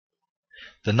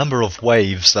the number of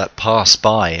waves that pass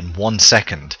by in 1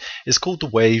 second, is called the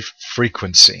wave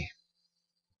frequency.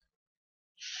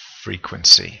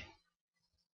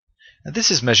 And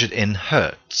this is measured in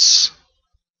hertz,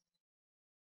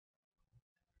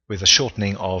 with a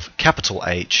shortening of capital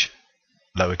H,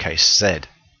 lowercase z.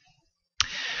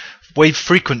 Wave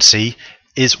frequency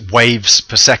is waves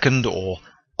per second or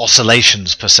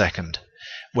oscillations per second,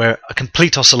 where a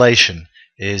complete oscillation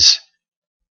is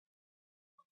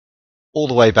all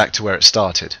the way back to where it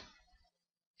started.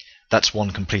 That's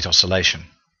one complete oscillation.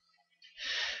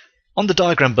 On the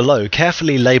diagram below,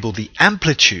 carefully label the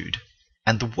amplitude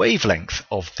and the wavelength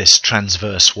of this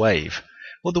transverse wave.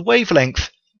 Well, the wavelength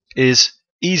is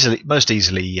most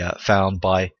easily found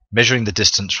by measuring the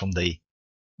distance from the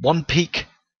one peak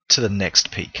to the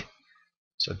next peak.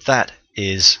 So that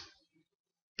is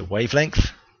the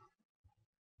wavelength.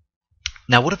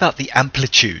 Now what about the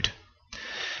amplitude?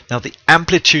 Now the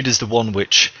amplitude is the one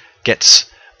which gets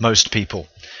most people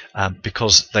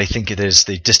because they think it is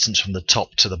the distance from the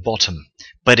top to the bottom,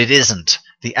 but it isn't.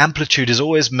 The amplitude is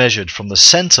always measured from the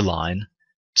center line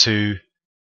to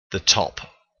the top.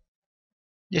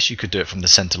 Yes, you could do it from the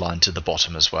center line to the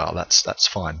bottom as well. That's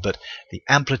fine, but the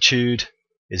amplitude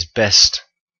is best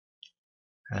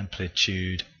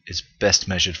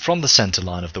measured from the center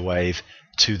line of the wave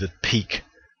to the peak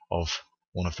of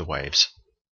one of the waves.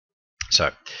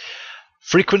 So,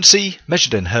 frequency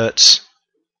measured in hertz,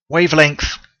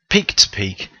 wavelength peak to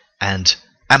peak, and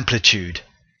amplitude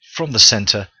from the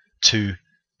center to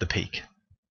the peak.